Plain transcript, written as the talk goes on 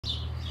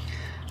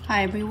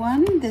Hi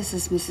everyone, this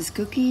is Mrs.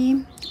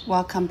 Guggi.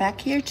 Welcome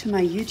back here to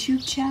my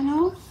YouTube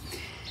channel.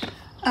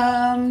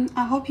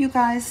 I hope you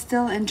guys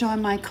still enjoy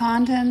my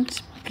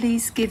content.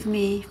 Please give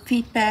me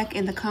feedback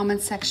in the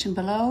comment section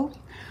below.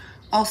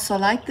 Also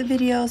like the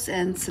videos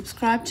and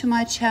subscribe to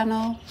my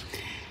channel.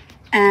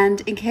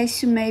 And in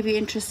case you may be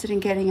interested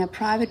in getting a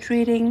private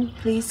reading,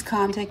 please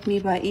contact me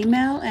by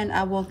email and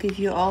I will give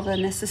you all the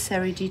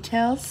necessary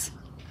details.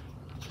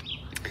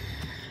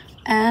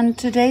 And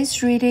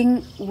today's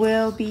reading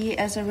will be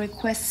as a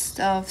request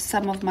of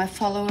some of my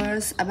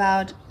followers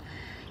about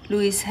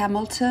Lewis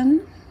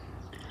Hamilton.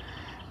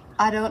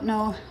 I don't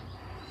know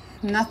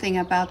nothing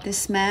about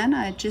this man.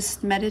 I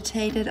just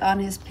meditated on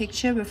his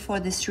picture before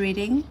this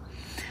reading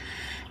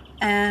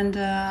and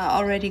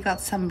already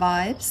got some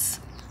vibes.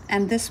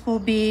 And this will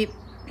be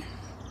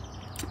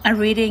a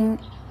reading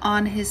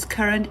on his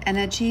current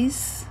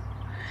energies.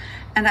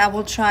 And I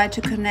will try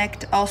to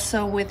connect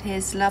also with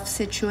his love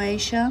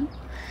situation.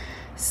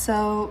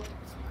 So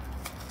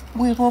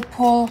we will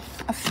pull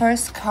a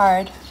first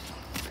card.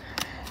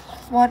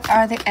 What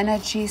are the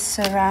energies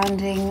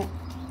surrounding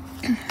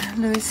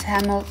Lewis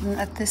Hamilton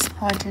at this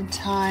point in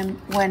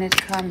time when it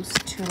comes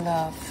to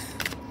love?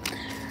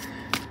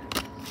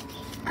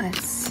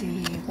 Let's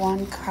see,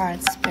 one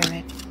card,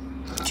 Spirit.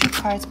 Two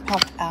cards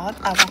popped out.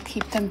 I will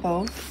keep them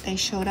both. They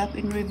showed up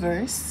in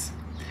reverse.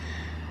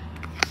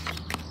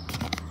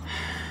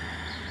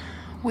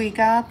 We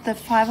got the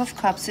Five of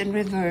Cups in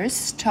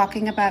reverse,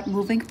 talking about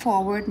moving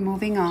forward,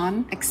 moving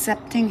on,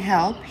 accepting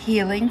help,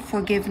 healing,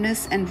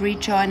 forgiveness, and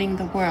rejoining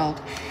the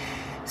world.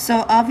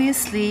 So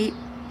obviously,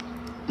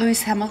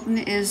 Lewis Hamilton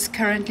is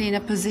currently in a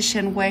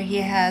position where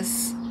he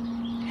has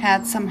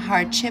had some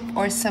hardship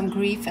or some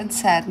grief and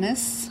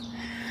sadness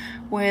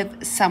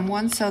with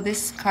someone. So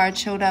this card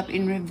showed up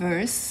in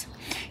reverse.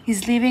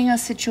 He's leaving a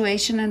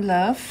situation in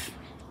love,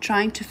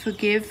 trying to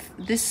forgive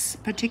this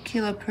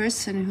particular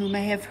person who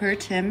may have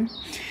hurt him,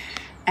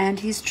 and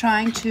he's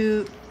trying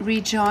to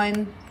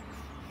rejoin,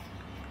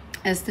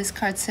 as this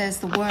card says,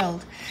 the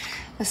world.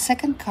 The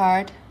second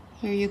card,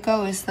 here you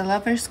go, is the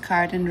Lover's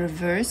card in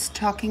reverse,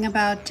 talking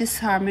about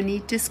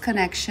disharmony,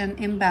 disconnection,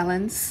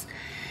 imbalance,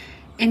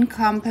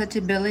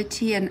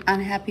 incompatibility, and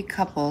unhappy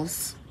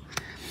couples.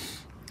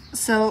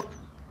 So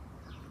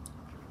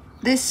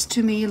this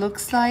to me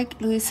looks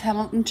like Lewis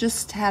Hamilton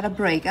just had a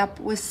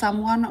breakup with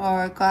someone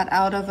or got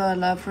out of a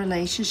love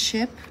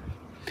relationship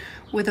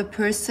with a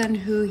person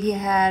who he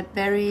had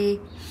very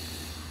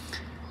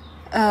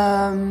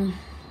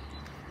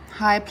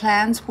high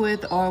plans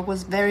with, or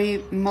was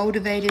very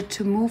motivated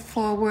to move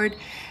forward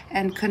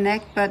and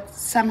connect, but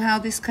somehow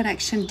this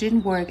connection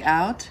didn't work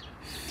out.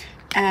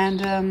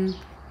 And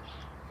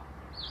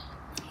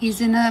he's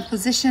in a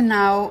position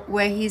now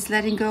where he's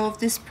letting go of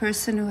this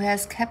person who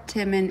has kept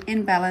him in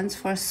imbalance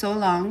for so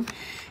long,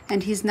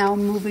 and he's now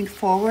moving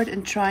forward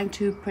and trying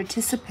to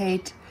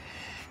participate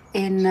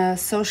in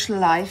social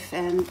life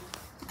and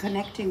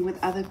connecting with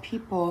other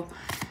people.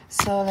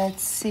 So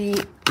let's see,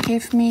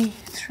 give me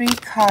 3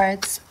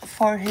 cards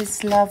for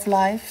his love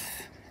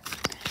life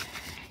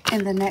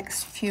in the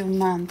next few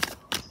months.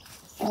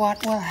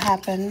 What will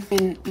happen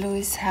in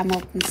Lewis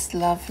Hamilton's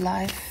love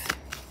life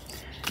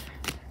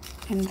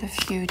in the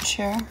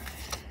future?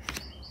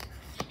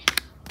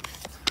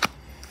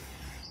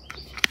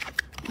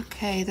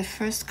 Okay, the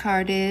first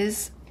card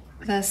is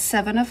the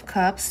Seven of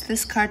Cups.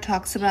 This card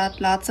talks about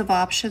lots of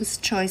options,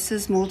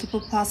 choices,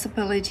 multiple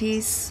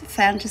possibilities,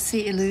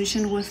 fantasy,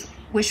 illusion with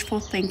wishful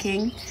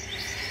thinking.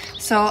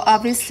 So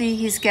obviously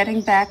he's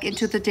getting back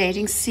into the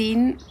dating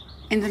scene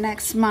in the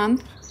next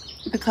month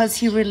because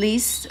he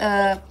released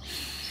a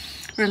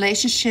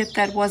relationship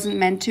that wasn't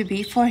meant to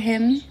be for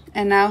him.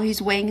 And now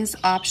he's weighing his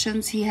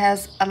options. He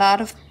has a lot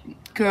of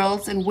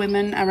girls and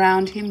women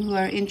around him who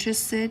are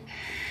interested.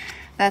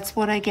 That's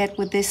what I get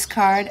with this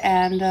card.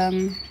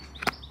 And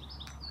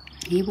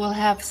he will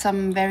have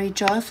some very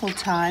joyful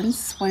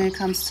times when it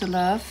comes to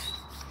love.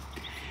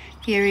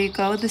 Here you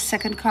go. The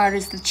second card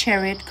is the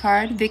Chariot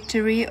card.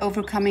 Victory,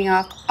 overcoming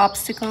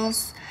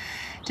obstacles,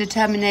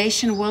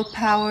 determination,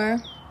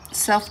 willpower,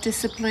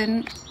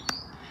 self-discipline.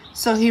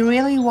 So he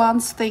really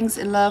wants things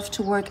in love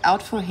to work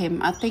out for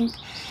him. I think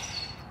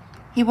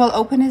he will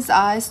open his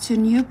eyes to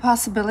new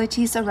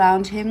possibilities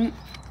around him.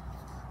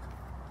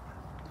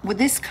 With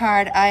this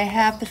card, I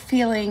have the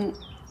feeling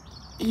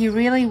he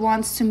really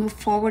wants to move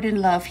forward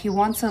in love. He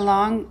wants a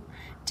long,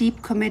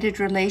 deep, committed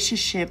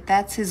relationship.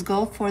 That's his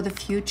goal for the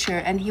future.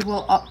 And he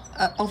will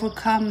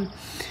overcome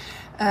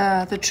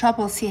the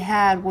troubles he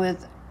had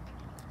with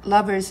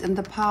lovers in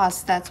the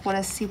past. That's what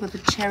I see with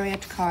the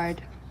Chariot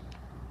card.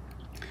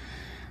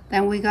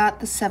 Then we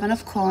got the Seven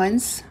of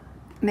Coins.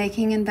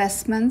 Making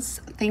investments,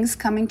 things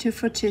coming to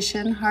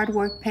fruition, hard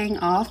work paying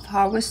off,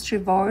 harvest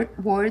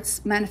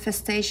rewards,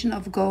 manifestation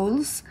of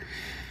goals,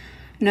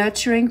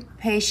 nurturing,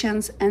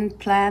 patience, and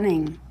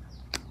planning.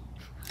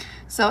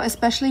 So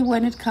especially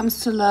when it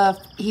comes to love,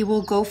 he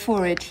will go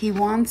for it. He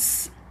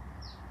wants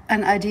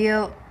an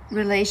ideal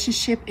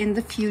relationship in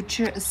the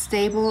future, a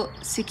stable,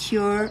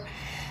 secure,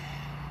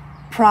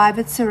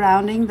 private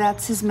surrounding.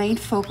 That's his main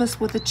focus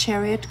with the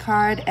Chariot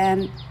card.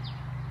 And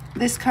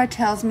this card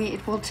tells me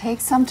it will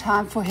take some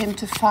time for him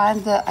to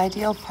find the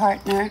ideal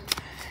partner.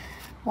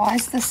 Why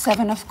is the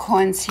 7 of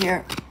Coins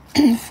here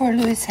for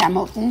Lewis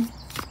Hamilton?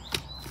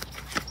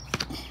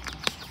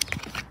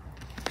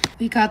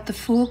 We got the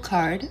Fool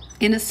card.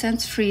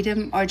 Innocence,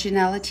 freedom,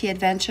 originality,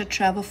 adventure,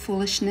 travel,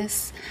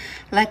 foolishness,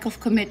 lack of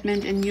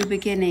commitment, and new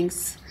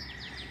beginnings.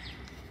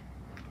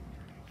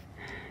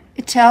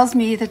 It tells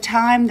me the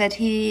time that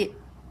he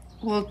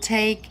will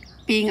take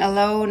being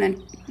alone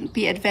and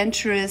be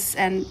adventurous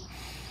and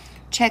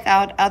check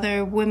out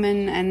other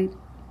women and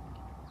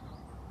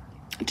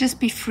just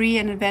be free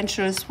and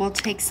adventurous will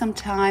take some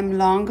time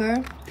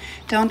longer.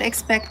 Don't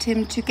expect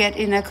him to get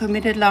in a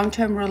committed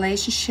long-term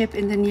relationship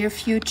in the near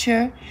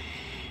future.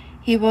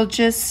 He will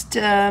just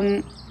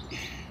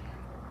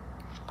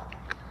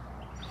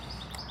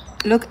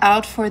look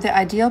out for the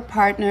ideal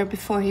partner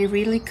before he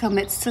really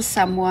commits to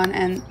someone.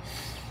 And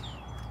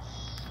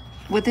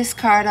with this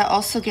card I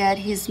also get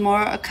he's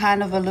more a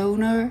kind of a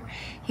loner.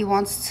 He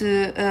wants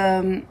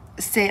to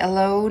stay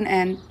alone,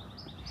 and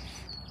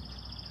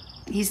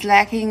he's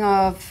lacking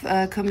of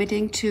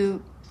committing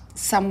to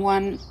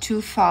someone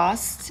too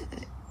fast.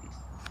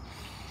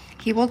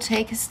 He will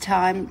take his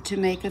time to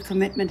make a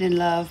commitment in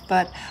love,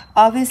 but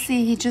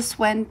obviously he just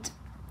went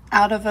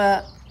out of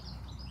a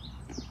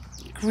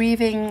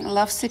grieving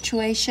love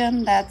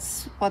situation.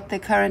 That's what the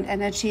current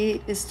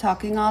energy is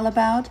talking all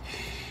about.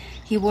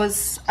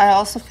 I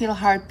also feel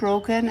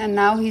heartbroken, and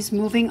now he's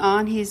moving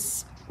on.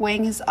 He's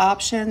weighing his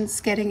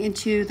options, getting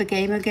into the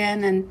game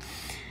again, and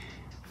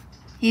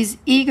he's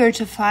eager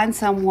to find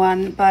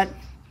someone, but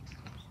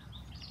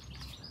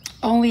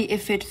only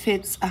if it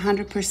fits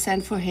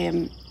 100% for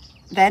him.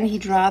 Then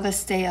he'd rather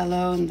stay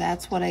alone.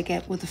 That's what I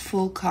get with the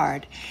Fool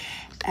card.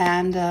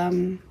 And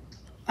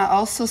I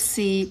also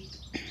see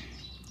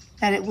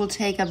that it will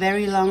take a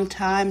very long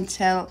time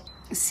to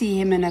see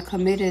him in a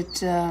committed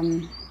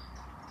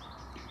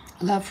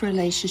love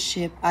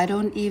relationship. I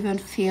don't even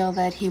feel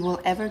that he will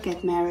ever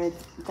get married.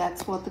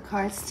 That's what the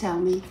cards tell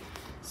me.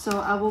 So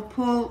I will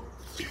pull,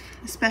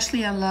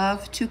 especially on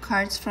love, 2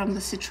 cards from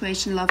the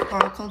Situation Love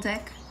Oracle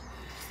deck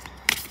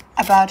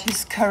about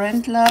his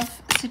current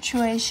love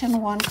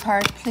situation. 1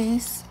 card,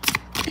 please.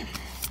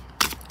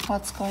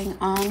 What's going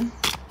on?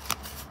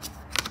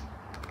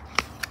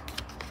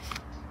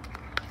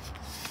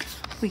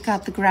 We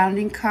got the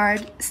Grounding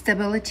card.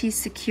 Stability,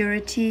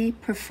 security,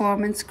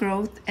 performance,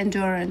 growth,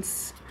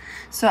 endurance.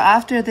 So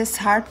after this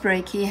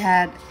heartbreak he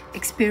had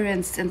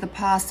experienced in the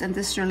past, and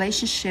this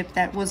relationship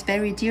that was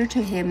very dear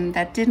to him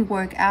that didn't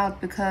work out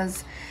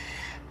because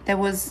there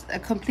was a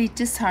complete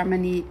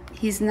disharmony,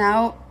 he's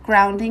now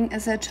grounding,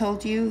 as I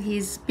told you.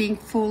 He's being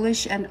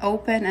foolish and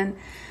open and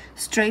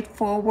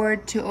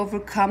straightforward to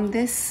overcome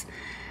this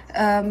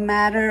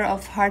matter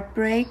of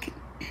heartbreak,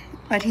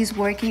 but he's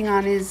working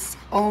on his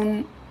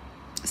own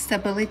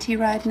stability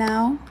right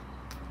now.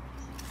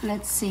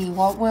 Let's see,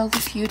 what will the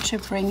future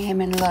bring him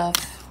in love?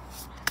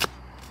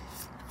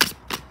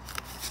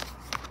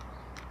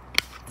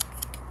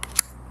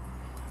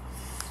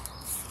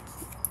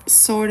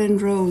 Sword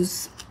and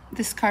Rose.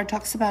 This card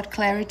talks about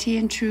clarity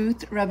and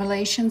truth,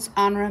 revelations,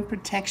 honor and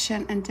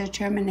protection, and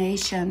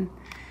determination.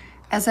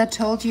 As I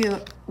told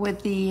you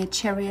with the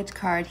Chariot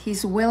card,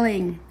 he's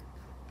willing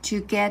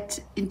to get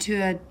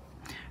into a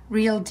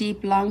real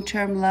deep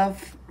long-term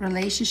love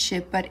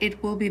relationship, but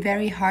it will be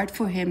very hard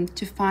for him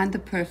to find the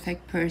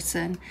perfect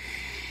person.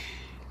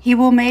 He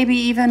will maybe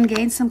even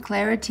gain some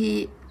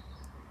clarity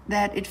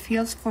that it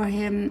feels for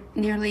him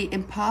nearly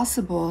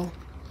impossible,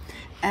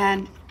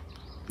 and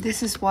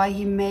this is why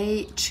he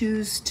may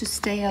choose to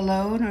stay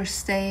alone or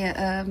stay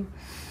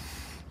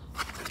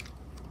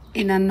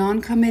in a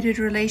non-committed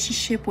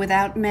relationship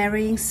without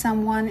marrying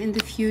someone in the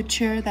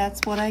future.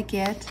 That's what I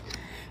get.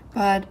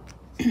 But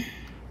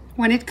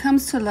when it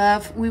comes to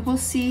love, we will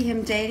see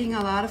him dating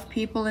a lot of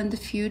people in the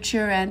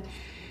future, and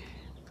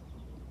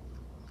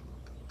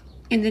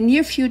in the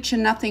near future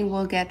nothing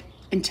will get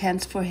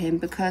intense for him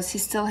because he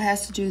still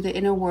has to do the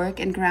inner work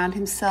and ground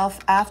himself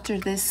after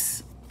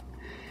this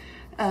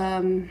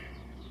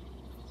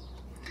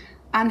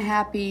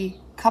unhappy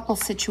couple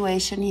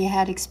situation he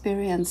had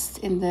experienced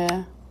in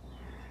the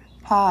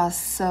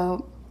past.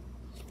 So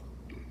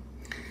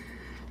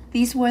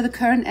these were the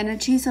current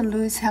energies on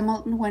Lewis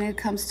Hamilton when it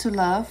comes to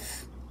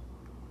love.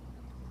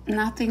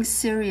 Nothing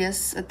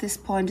serious at this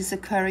point is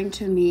occurring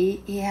to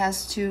me. He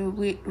has to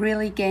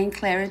really gain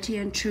clarity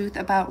and truth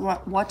about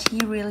what he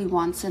really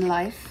wants in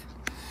life.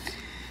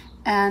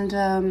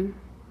 And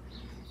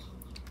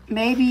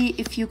maybe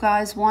if you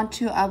guys want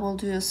to, I will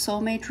do a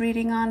soulmate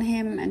reading on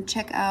him and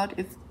check out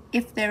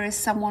if there is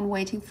someone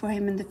waiting for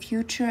him in the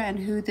future and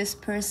who this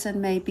person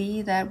may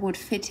be that would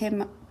fit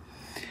him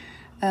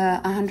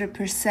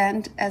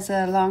 100% as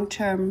a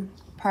long-term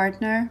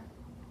partner.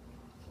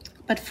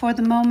 But for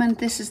the moment,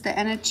 this is the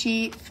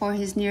energy for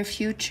his near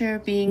future,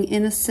 being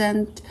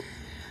innocent,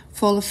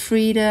 full of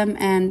freedom,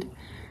 and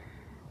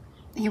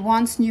he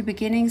wants new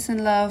beginnings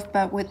in love,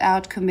 but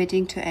without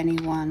committing to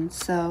anyone.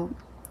 So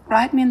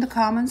Write me in the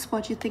comments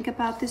what you think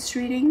about this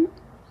reading.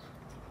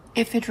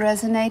 If it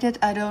resonated,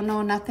 I don't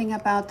know nothing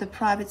about the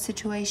private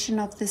situation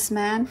of this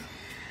man.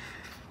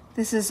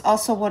 This is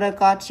also what I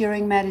got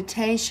during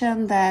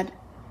meditation, that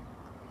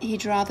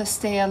he'd rather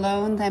stay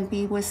alone than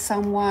be with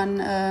someone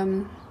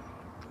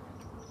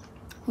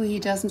who he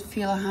doesn't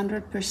feel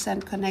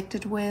 100%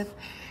 connected with.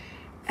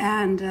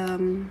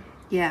 And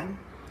yeah.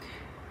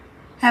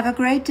 Have a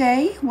great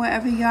day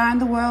wherever you are in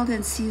the world,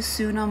 and see you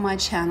soon on my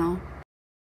channel.